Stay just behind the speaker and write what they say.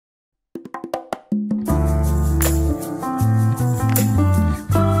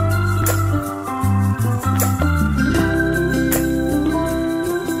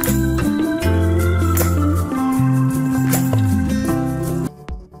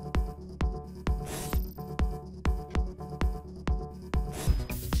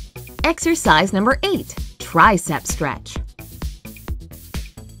Exercise number 8, tricep stretch.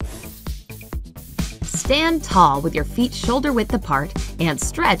 Stand tall with your feet shoulder-width apart and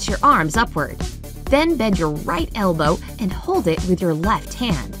stretch your arms upward. Then bend your right elbow and hold it with your left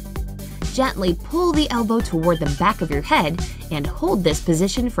hand. Gently pull the elbow toward the back of your head and hold this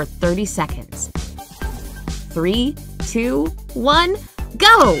position for 30 seconds. 3, 2, 1,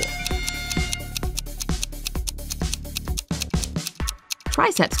 go!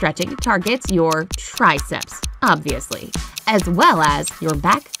 Tricep stretching targets your triceps, obviously, as well as your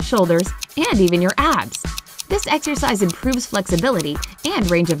back, shoulders, and even your abs. This exercise improves flexibility and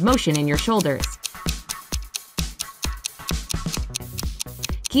range of motion in your shoulders.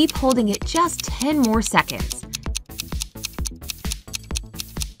 Keep holding it just 10 more seconds.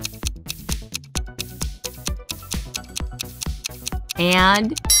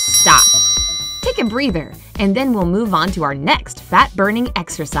 And stop. Take a breather, and then we'll move on to our next fat-burning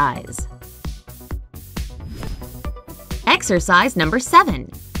exercise. Exercise number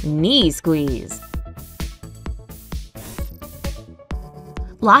 7, knee squeeze.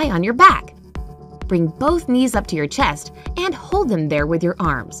 Lie on your back. Bring both knees up to your chest and hold them there with your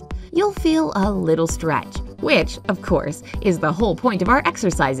arms. You'll feel a little stretch, which, of course, is the whole point of our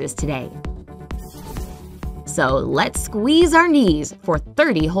exercises today. So let's squeeze our knees for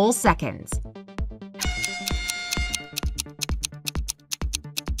 30 whole seconds.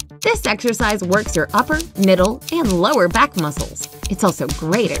 This exercise works your upper, middle, and lower back muscles. It's also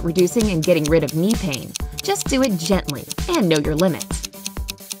great at reducing and getting rid of knee pain. Just do it gently and know your limits.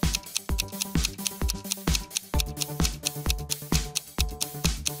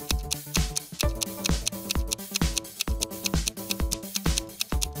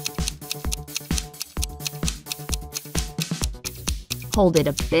 Hold it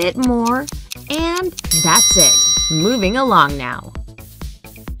a bit more, and that's it. Moving along now.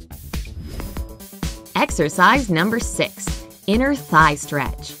 Exercise number 6, inner thigh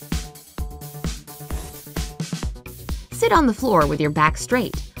stretch. Sit on the floor with your back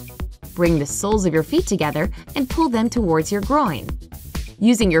straight. Bring the soles of your feet together and pull them towards your groin.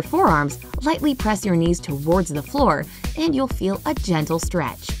 Using your forearms, lightly press your knees towards the floor and you'll feel a gentle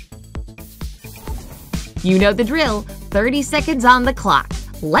stretch. You know the drill. 30 seconds on the clock.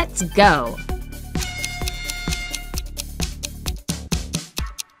 Let's go!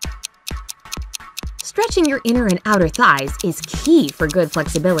 Stretching your inner and outer thighs is key for good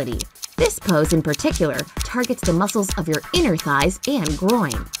flexibility. This pose in particular targets the muscles of your inner thighs and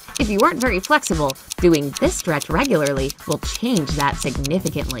groin. If you aren't very flexible, doing this stretch regularly will change that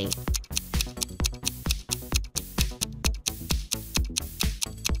significantly.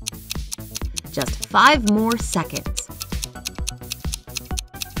 Just 5 more seconds.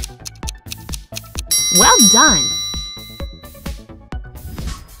 Well done!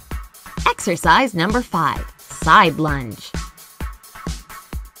 Exercise number 5, side lunge.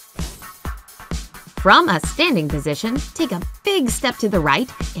 From a standing position, take a big step to the right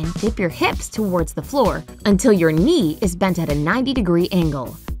and dip your hips towards the floor until your knee is bent at a 90-degree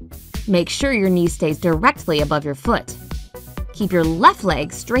angle. Make sure your knee stays directly above your foot. Keep your left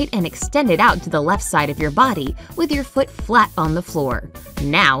leg straight and extended out to the left side of your body with your foot flat on the floor.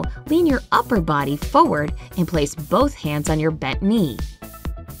 Now, lean your upper body forward and place both hands on your bent knee.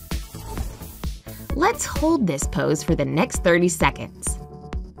 Let's hold this pose for the next 30 seconds.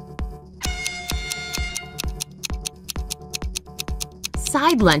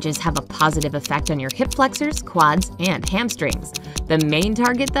 Side lunges have a positive effect on your hip flexors, quads, and hamstrings. The main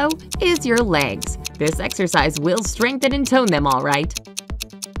target, though, is your legs. This exercise will strengthen and tone them all right.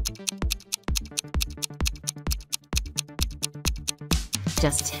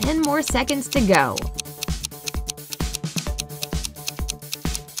 Just 10 more seconds to go.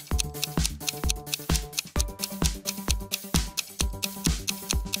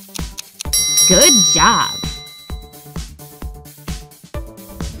 Good job!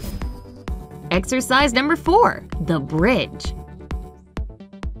 Exercise number 4, the bridge.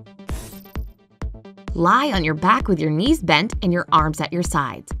 Lie on your back with your knees bent and your arms at your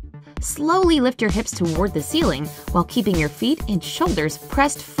sides. Slowly lift your hips toward the ceiling while keeping your feet and shoulders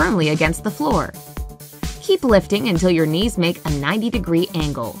pressed firmly against the floor. Keep lifting until your knees make a 90-degree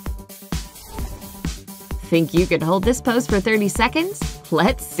angle. Think you could hold this pose for 30 seconds?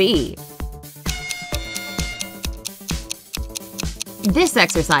 Let's see! This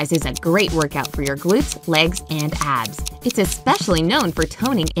exercise is a great workout for your glutes, legs, and abs. It's especially known for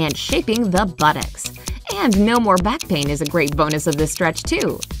toning and shaping the buttocks. And no more back pain is a great bonus of this stretch,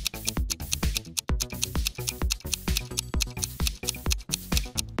 too.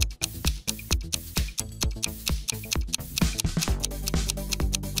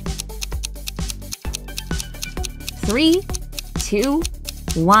 3, 2,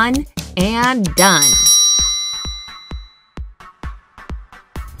 1, and done!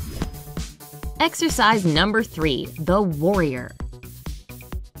 Exercise number 3, the warrior.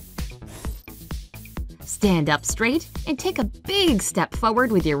 Stand up straight and take a big step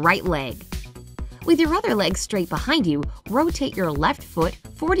forward with your right leg. With your other leg straight behind you, rotate your left foot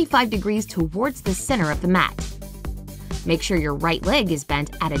 45 degrees towards the center of the mat. Make sure your right leg is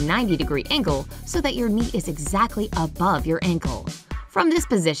bent at a 90-degree angle so that your knee is exactly above your ankle. From this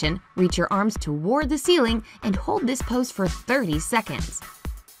position, reach your arms toward the ceiling and hold this pose for 30 seconds.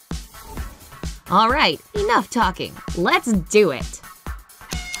 Alright, enough talking. Let's do it!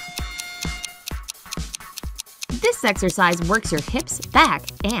 This exercise works your hips, back,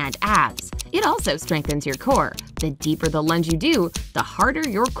 and abs. It also strengthens your core. The deeper the lunge you do, the harder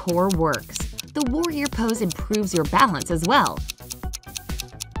your core works. The warrior pose improves your balance as well.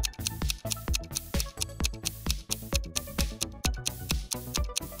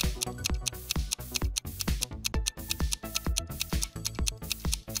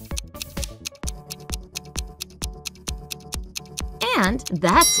 And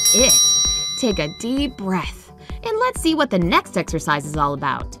that's it! Take a deep breath, and let's see what the next exercise is all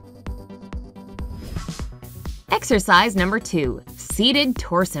about. Exercise number 2, seated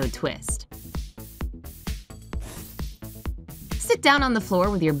torso twist. Sit down on the floor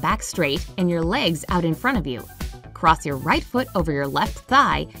with your back straight and your legs out in front of you. Cross your right foot over your left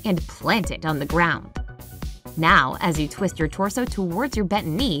thigh and plant it on the ground. Now, as you twist your torso towards your bent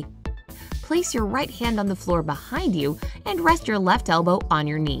knee, place your right hand on the floor behind you and rest your left elbow on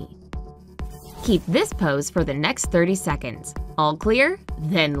your knee. Keep this pose for the next 30 seconds. All clear?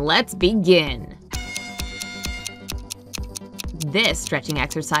 Then let's begin! This stretching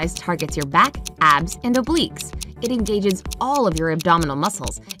exercise targets your back, abs, and obliques. It engages all of your abdominal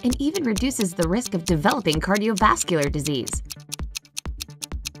muscles and even reduces the risk of developing cardiovascular disease.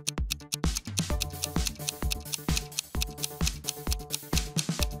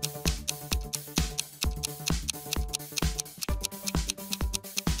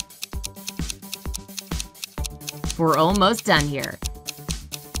 We're almost done here.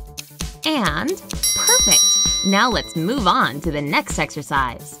 And perfect! Now let's move on to the next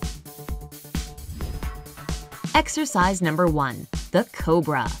exercise. Exercise number 1, the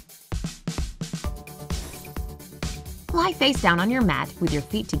cobra. Lie face down on your mat with your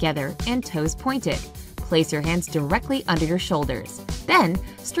feet together and toes pointed. Place your hands directly under your shoulders. Then,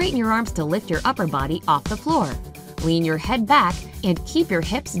 straighten your arms to lift your upper body off the floor. Lean your head back and keep your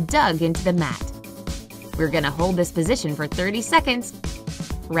hips dug into the mat. We're gonna hold this position for 30 seconds.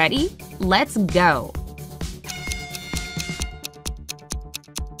 Ready? Let's go!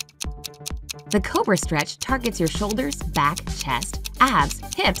 The cobra stretch targets your shoulders, back, chest, abs,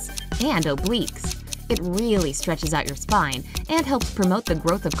 hips, and obliques. It really stretches out your spine and helps promote the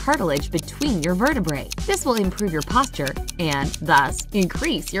growth of cartilage between your vertebrae. This will improve your posture and, thus,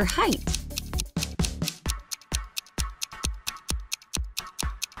 increase your height.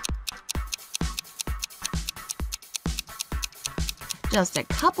 Just a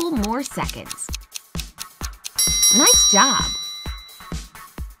couple more seconds. Nice job!